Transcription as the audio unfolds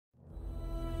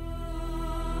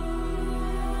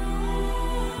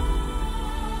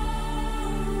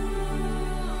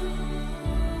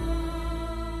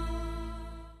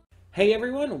Hey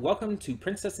everyone, welcome to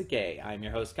Princess of Gay. I'm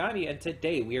your host Connie, and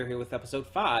today we are here with episode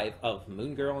 5 of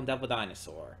Moon Girl and Devil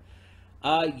Dinosaur.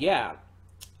 Yeah,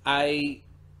 I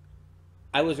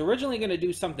I was originally going to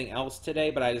do something else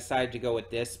today, but I decided to go with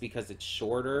this because it's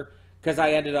shorter. Because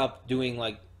I ended up doing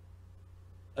like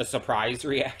a surprise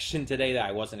reaction today that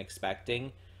I wasn't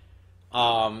expecting.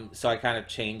 So I kind of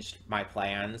changed my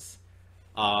plans.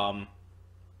 Um,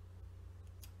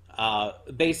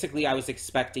 Basically, I was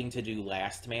expecting to do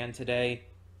Last Man today,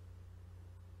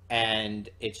 and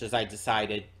it's just I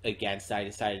decided against. I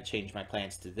decided to change my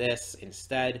plans to this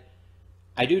instead.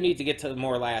 I do need to get to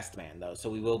more Last Man though, so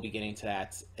we will be getting to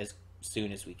that as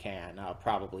soon as we can.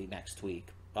 Probably next week,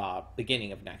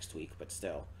 beginning of next week, but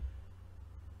still,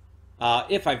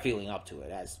 if I'm feeling up to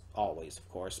it, as always, of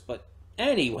course. But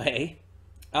anyway,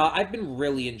 I've been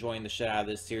really enjoying the shit out of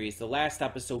this series. The last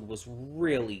episode was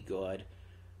really good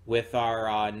with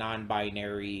our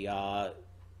non-binary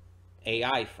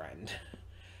AI friend.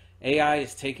 AI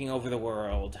is taking over the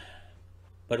world,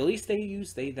 but at least they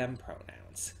use they them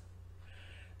pronouns.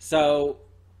 So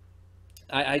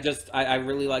I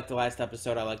really liked the last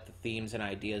episode. I like the themes and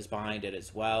ideas behind it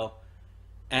as well,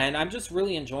 and I'm just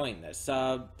really enjoying this.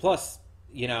 Plus,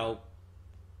 you know,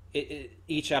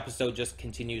 each episode just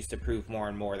continues to prove more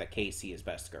and more that Casey is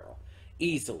best girl,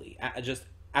 easily, just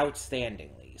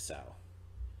outstandingly. So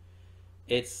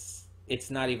it's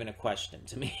not even a question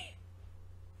to me.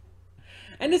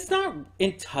 And it's not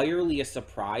entirely a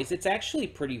surprise. It's actually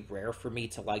pretty rare for me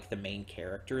to like the main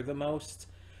character the most.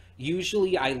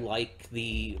 Usually I like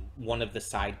the one of the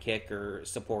sidekick or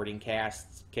supporting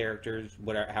cast characters,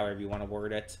 whatever however you want to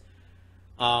word it.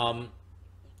 Um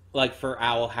like for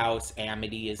Owl House,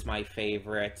 Amity is my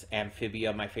favorite.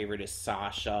 Amphibia, my favorite is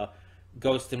Sasha.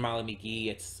 Ghost and Molly McGee,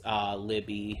 it's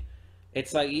Libby.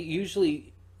 It's like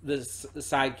usually the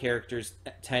side characters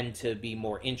tend to be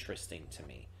more interesting to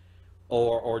me,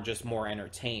 or just more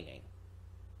entertaining.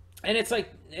 And it's like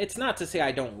it's not to say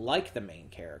I don't like the main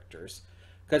characters,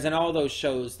 because in all those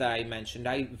shows that I mentioned,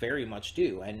 I very much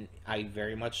do, and I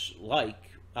very much like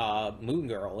Moon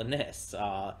Girl in this,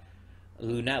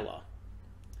 Lunella.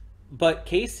 But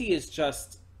Casey is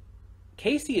just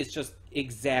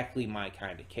exactly my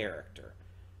kind of character.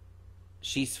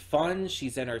 She's fun,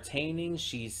 she's entertaining,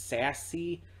 she's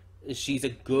sassy, she's a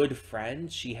good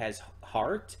friend, she has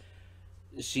heart,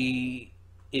 she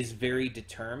is very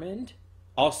determined.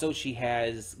 Also, she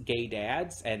has gay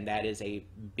dads, and that is a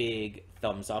big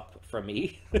thumbs up from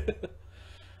me.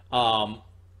 um,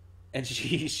 and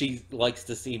she likes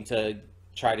to seem to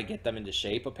try to get them into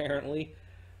shape. Apparently,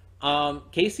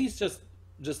 Casey's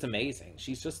just amazing.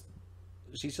 She's just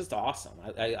awesome.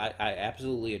 I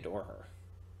absolutely adore her.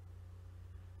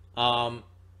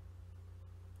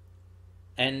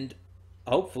 And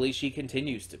hopefully she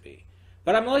continues to be.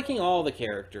 But I'm liking all the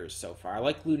characters so far. I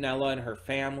like Lunella and her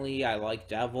family. I like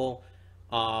Devil.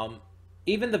 Um,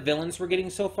 Even the villains we're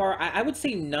getting so far, I would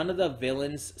say none of the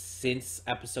villains since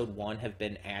episode 1 have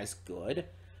been as good.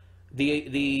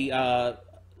 The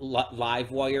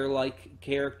Livewire like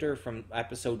character from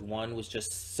episode 1 was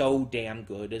just so damn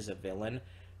good as a villain,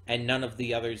 and none of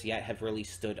the others yet have really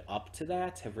stood up to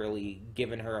that, have really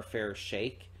given her a fair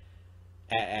shake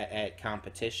at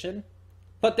competition.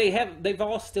 But they've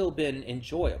all still been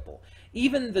enjoyable.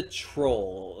 Even the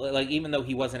troll, like even though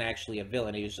he wasn't actually a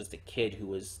villain, he was just a kid who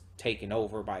was taken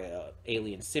over by a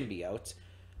alien symbiote,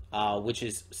 which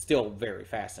is still very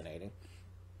fascinating.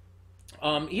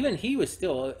 Even he was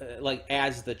still like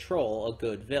as the troll a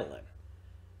good villain.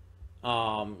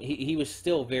 He was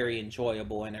still very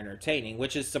enjoyable and entertaining,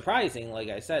 which is surprising, like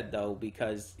I said though,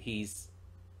 because he's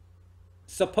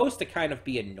supposed to kind of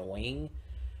be annoying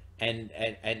and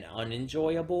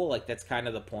unenjoyable. Like that's kind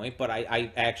of the point. But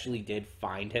I actually did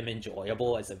find him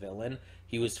enjoyable as a villain.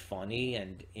 He was funny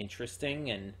and interesting,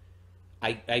 and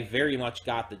I very much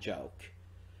got the joke.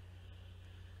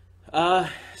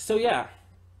 So yeah,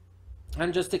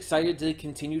 I'm just excited to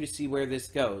continue to see where this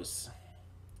goes.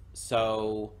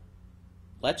 So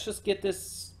let's just get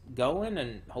this going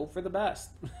and hope for the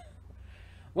best.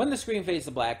 When the screen fades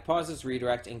to black, pause this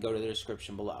redirect and go to the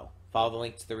description below. Follow the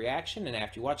link to the reaction, and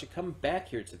after you watch it, come back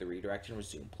here to the redirect and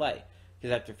resume play.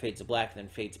 Because after it fades to black and then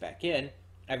fades back in,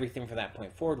 everything from that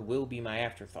point forward will be my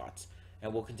afterthoughts,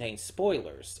 and will contain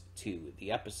spoilers to the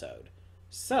episode.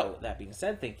 So, that being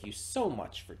said, thank you so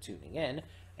much for tuning in,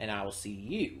 and I will see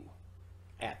you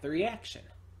at the reaction.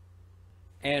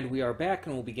 And we are back,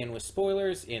 and we'll begin with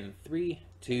spoilers in 3,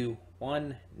 2,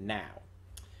 1, now.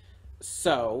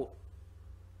 So,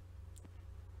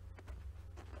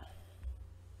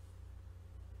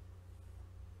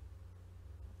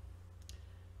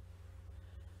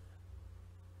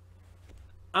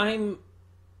 I'm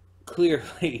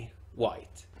clearly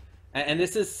white. And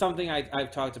this is something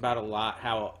I've talked about a lot,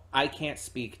 how I can't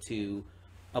speak to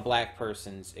a black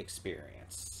person's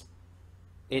experience.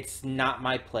 It's not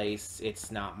my place,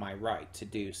 it's not my right to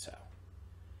do so.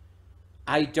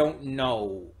 I don't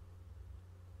know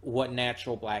what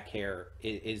natural black hair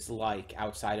is like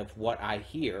outside of what I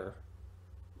hear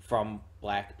from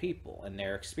black people and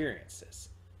their experiences.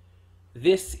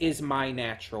 This is my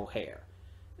natural hair.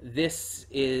 This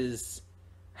is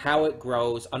how it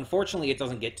grows. Unfortunately, it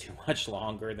doesn't get too much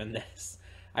longer than this.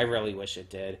 I really wish it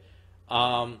did.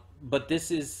 But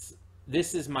this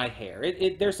is my hair.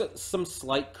 There's some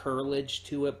slight curlage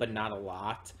to it, but not a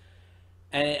lot.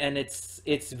 And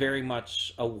it's very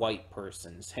much a white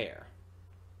person's hair.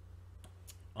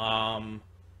 And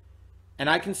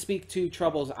I can speak to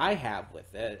troubles I have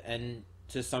with it, and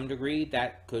to some degree,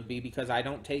 that could be because I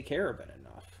don't take care of it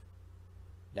enough.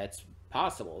 That's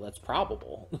possible. That's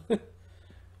probable.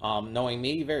 Knowing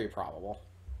me, very probable.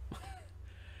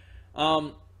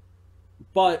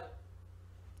 But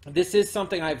this is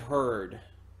something I've heard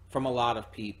from a lot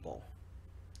of people,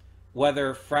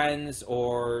 whether friends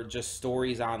or just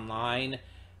stories online.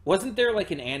 Wasn't there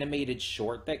like an animated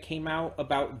short that came out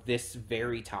about this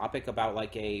very topic, about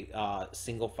like a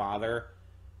single father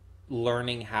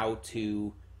learning how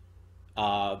to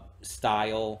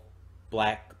style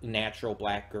natural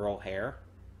black girl hair?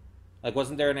 Like,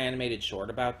 wasn't there an animated short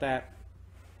about that?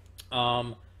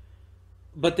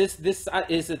 But this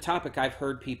is a topic I've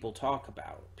heard people talk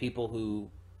about, people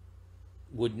who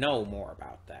would know more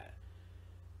about that.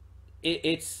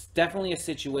 It's definitely a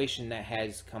situation that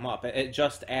has come up. It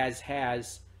just as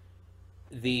has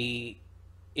the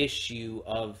issue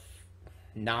of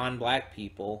non-black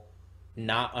people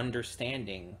not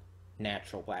understanding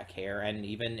natural black hair and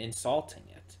even insulting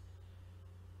it.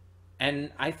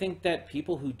 And I think that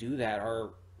people who do that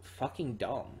are fucking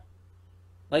dumb.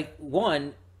 Like,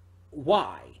 one,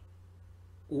 why?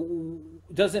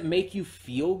 Does it make you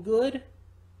feel good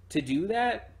to do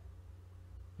that?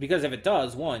 Because if it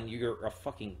does, one, you're a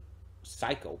fucking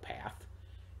psychopath.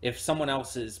 If someone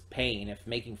else's pain, if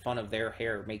making fun of their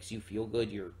hair makes you feel good,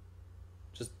 you're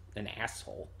just an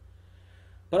asshole.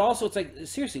 But also, it's like,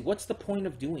 seriously, what's the point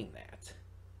of doing that?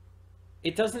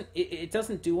 It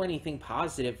doesn't do anything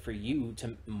positive for you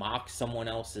to mock someone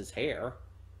else's hair.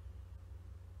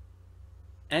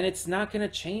 And it's not going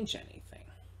to change anything.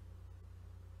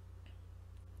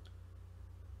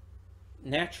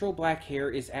 Natural black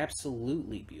hair is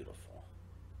absolutely beautiful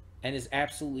and is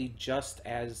absolutely just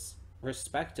as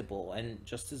respectable and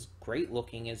just as great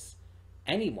looking as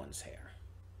anyone's hair.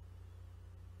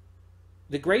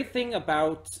 The great thing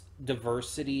about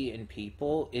diversity in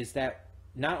people is that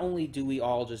not only do we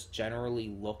all just generally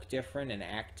look different and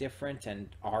act different and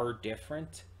are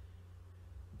different,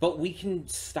 but we can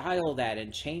style that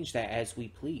and change that as we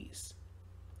please.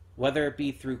 Whether it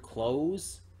be through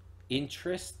clothes,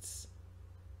 interests,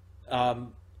 a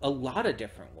lot of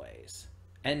different ways.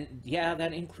 And yeah,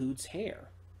 that includes hair.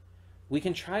 We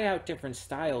can try out different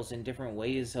styles and different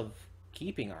ways of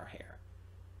keeping our hair.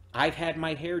 I've had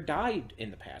my hair dyed in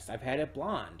the past. I've had it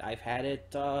blonde. I've had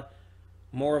it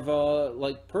more of a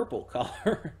like purple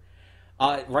color.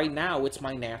 Right now, it's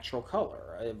my natural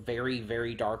color, a very,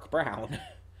 very dark brown,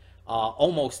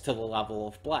 almost to the level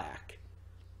of black.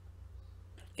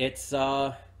 It's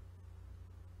not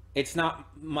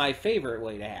my favorite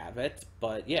way to have it,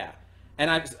 but yeah.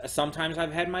 And sometimes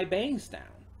I've had my bangs down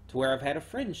to where I've had a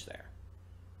fringe there.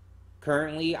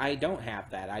 Currently, I don't have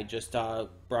that. I just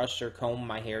brush or comb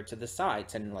my hair to the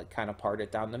sides and like kind of part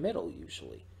it down the middle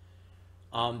usually.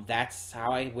 That's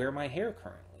how I wear my hair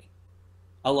currently.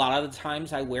 A lot of the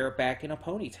times I wear it back in a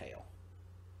ponytail.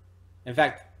 In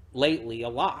fact, lately a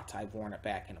lot I've worn it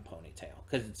back in a ponytail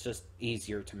because it's just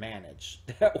easier to manage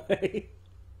that way.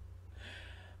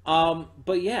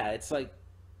 But yeah, it's like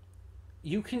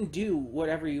you can do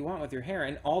whatever you want with your hair,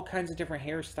 and all kinds of different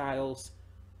hairstyles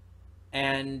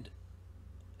and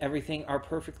everything are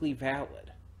perfectly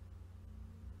valid.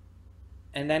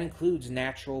 And that includes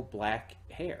natural black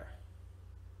hair.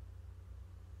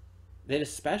 That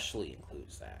especially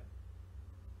includes that.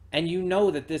 And you know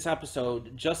that this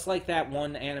episode, just like that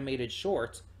one animated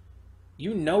short,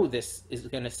 you know this is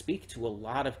going to speak to a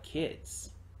lot of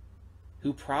kids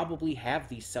who probably have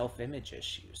these self-image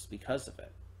issues because of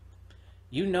it.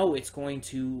 You know it's going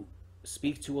to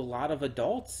speak to a lot of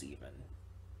adults even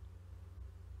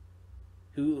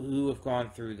who have gone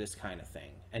through this kind of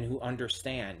thing and who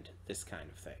understand this kind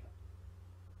of thing.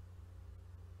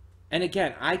 And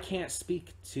again, I can't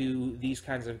speak to these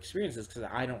kinds of experiences because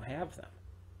I don't have them.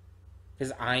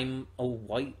 Because I'm a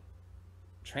white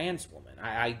trans woman.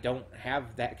 I don't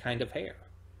have that kind of hair.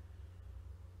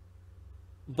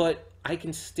 But I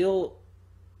can still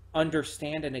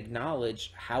understand and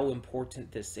acknowledge how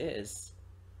important this is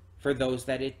for those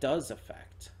that it does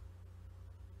affect.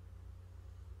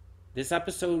 This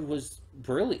episode was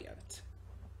brilliant.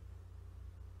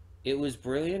 It was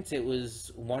brilliant. It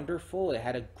was wonderful. It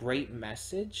had a great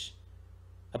message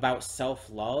about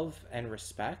self-love and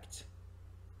respect.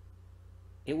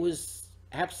 It was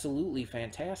absolutely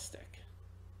fantastic.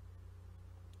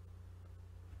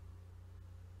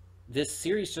 This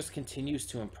series just continues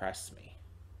to impress me.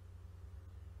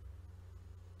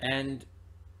 And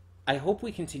I hope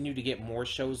we continue to get more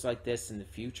shows like this in the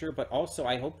future, but also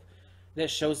I hope that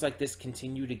shows like this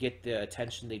continue to get the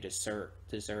attention they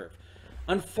deserve.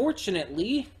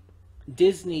 Unfortunately,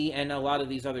 Disney and a lot of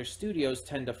these other studios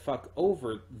tend to fuck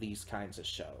over these kinds of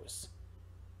shows.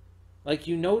 Like,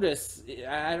 you notice,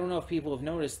 I don't know if people have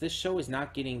noticed, this show is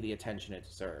not getting the attention it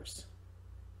deserves.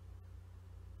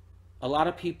 A lot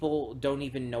of people don't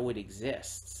even know it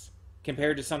exists.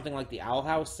 Compared to something like the Owl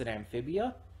House and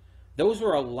Amphibia, those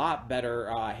were a lot better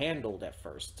handled at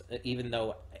first. Even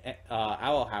though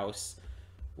Owl House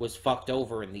was fucked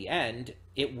over in the end,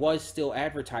 it was still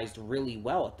advertised really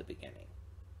well at the beginning.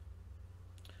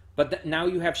 But now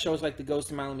you have shows like The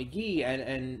Ghost of Molly McGee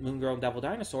and Moon Girl and Devil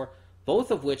Dinosaur,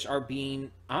 both of which are being,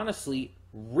 honestly,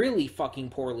 really fucking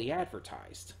poorly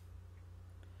advertised.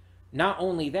 Not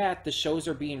only that, the shows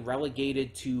are being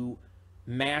relegated to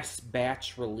mass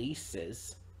batch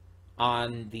releases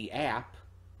on the app,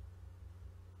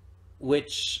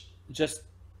 which just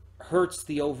hurts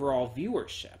the overall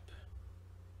viewership.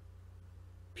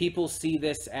 People see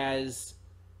this as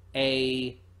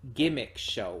a gimmick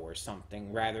show or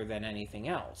something rather than anything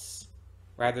else,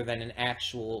 rather than an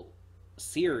actual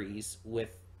series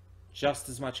with just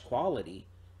as much quality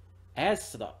as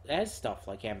stuff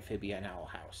like Amphibia and Owl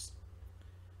House.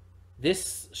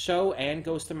 This show and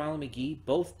Ghost of Molly McGee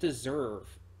both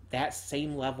deserve that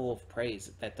same level of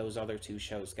praise that those other two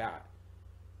shows got.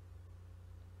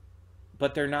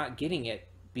 But they're not getting it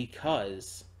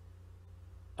because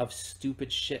of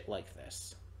stupid shit like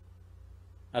this.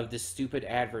 Of the stupid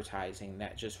advertising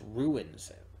that just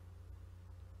ruins it.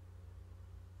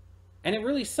 And it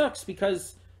really sucks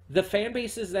because the fan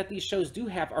bases that these shows do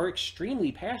have are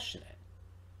extremely passionate.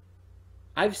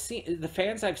 The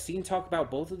fans I've seen talk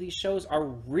about both of these shows are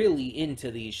really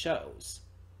into these shows.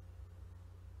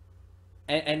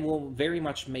 And will very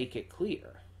much make it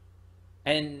clear.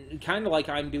 And kind of like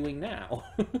I'm doing now.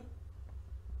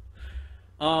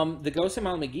 The Ghost of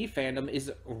Molly McGee fandom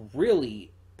is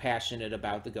really passionate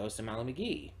about the Ghost of Molly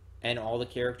McGee and all the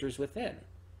characters within.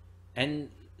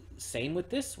 And same with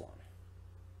this one.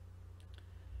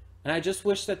 And I just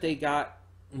wish that they got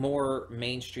more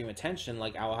mainstream attention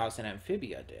like Owl House and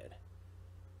Amphibia did.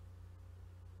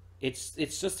 It's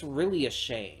just really a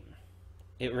shame.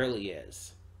 It really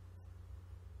is.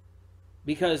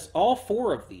 Because all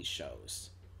four of these shows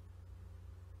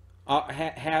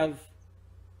have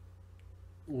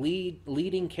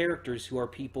leading characters who are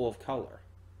people of color.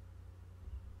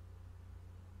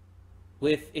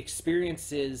 With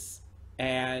experiences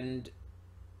and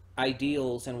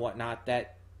ideals and whatnot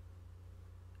that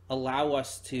allow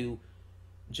us to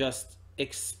just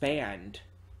expand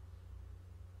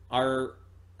our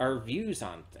views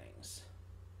on things.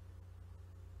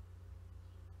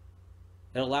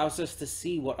 It allows us to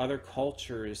see what other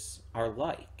cultures are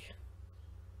like.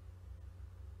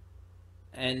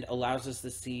 And allows us to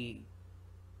see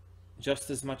just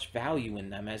as much value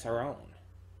in them as our own.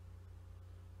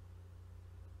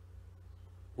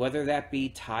 Whether that be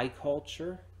Thai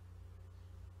culture,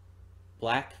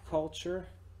 Black culture,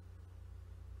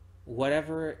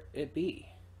 whatever it be.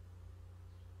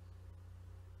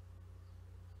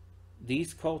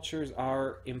 These cultures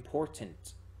are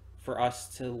important for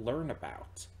us to learn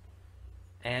about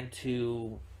and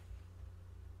to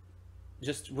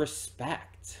just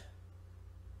respect.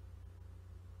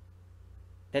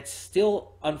 That's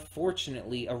still,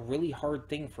 unfortunately, a really hard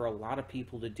thing for a lot of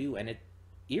people to do, and it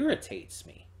irritates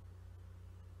me.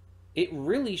 It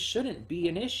really shouldn't be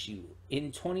an issue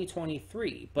in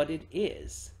 2023, but it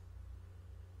is.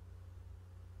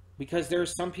 Because there are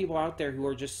some people out there who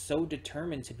are just so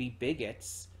determined to be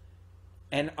bigots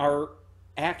and are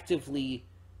actively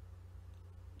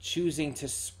choosing to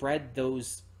spread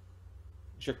those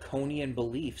draconian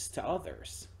beliefs to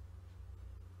others.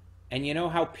 And you know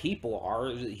how people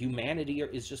are. Humanity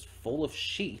is just full of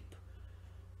sheep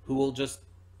who will just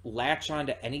latch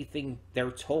onto anything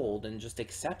they're told and just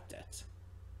accept it.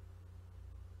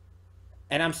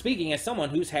 And I'm speaking as someone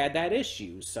who's had that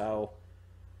issue, so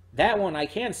That one I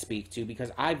can speak to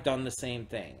because I've done the same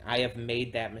thing. I have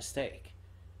made that mistake.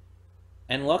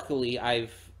 And luckily,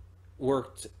 I've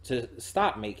worked to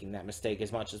stop making that mistake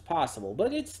as much as possible,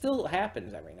 but it still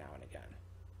happens every now and again.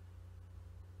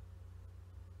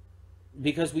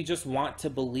 Because we just want to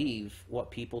believe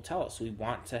what people tell us. We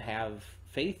want to have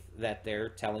faith that they're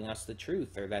telling us the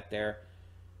truth or that they're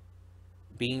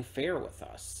being fair with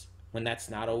us, when that's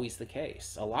not always the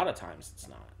case. A lot of times it's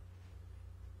not.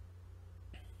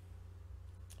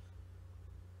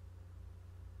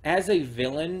 As a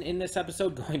villain in this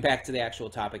episode, going back to the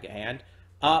actual topic at hand,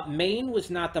 Maine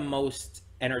was not the most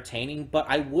entertaining, but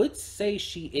I would say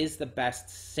she is the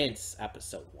best since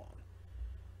episode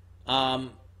 1.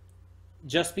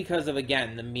 Just because of,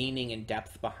 again, the meaning and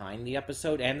depth behind the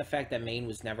episode, and the fact that Maine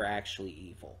was never actually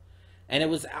evil. And it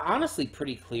was honestly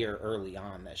pretty clear early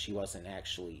on that she wasn't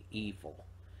actually evil.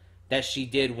 That she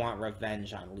did want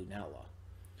revenge on Lunella.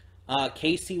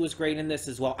 Casey was great in this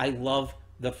as well. I love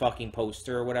the fucking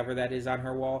poster or whatever that is on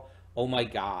her wall. Oh my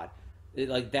god.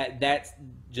 That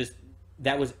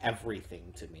was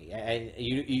everything to me. And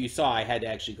you saw I had to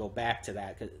actually go back to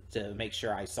that to make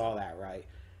sure I saw that right.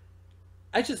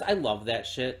 I love that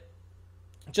shit.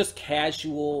 Just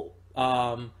casual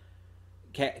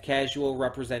casual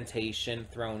representation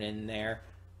thrown in there,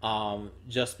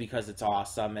 just because it's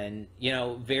awesome, and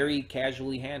very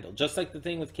casually handled, just like the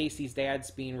thing with Casey's dad's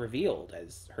being revealed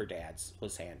as her dad's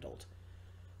was handled.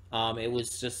 It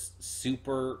was just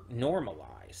super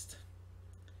normalized,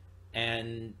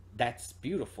 and that's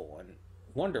beautiful and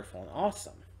wonderful and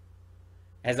awesome.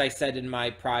 As I said in my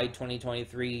Pride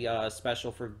 2023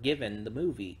 special for Given, the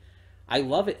movie, I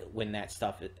love it when that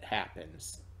stuff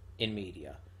happens in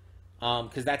media.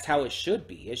 Because that's how it should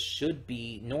be. It should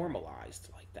be normalized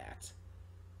like that.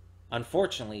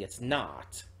 Unfortunately, it's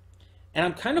not. And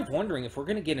I'm kind of wondering if we're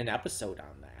going to get an episode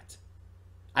on that.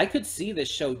 I could see this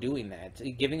show doing that,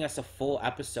 giving us a full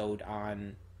episode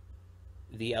on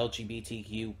the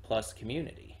LGBTQ plus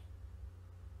community.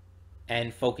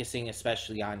 And focusing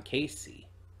especially on Casey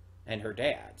and her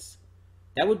dad's.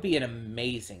 That would be an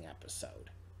amazing episode.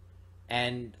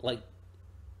 And,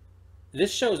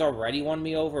 this show's already won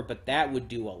me over, but that would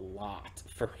do a lot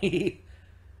for me.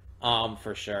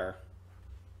 For sure.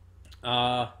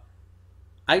 I'm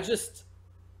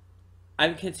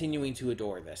continuing to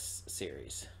adore this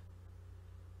series.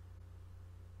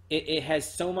 It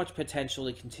has so much potential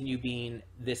to continue being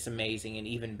this amazing and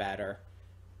even better.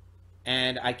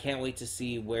 And I can't wait to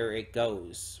see where it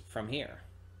goes from here.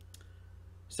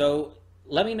 So,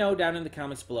 let me know down in the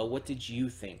comments below, what did you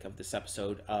think of this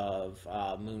episode of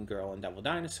Moon Girl and Devil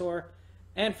Dinosaur?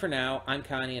 And for now, I'm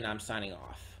Connie and I'm signing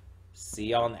off. See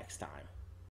y'all next time.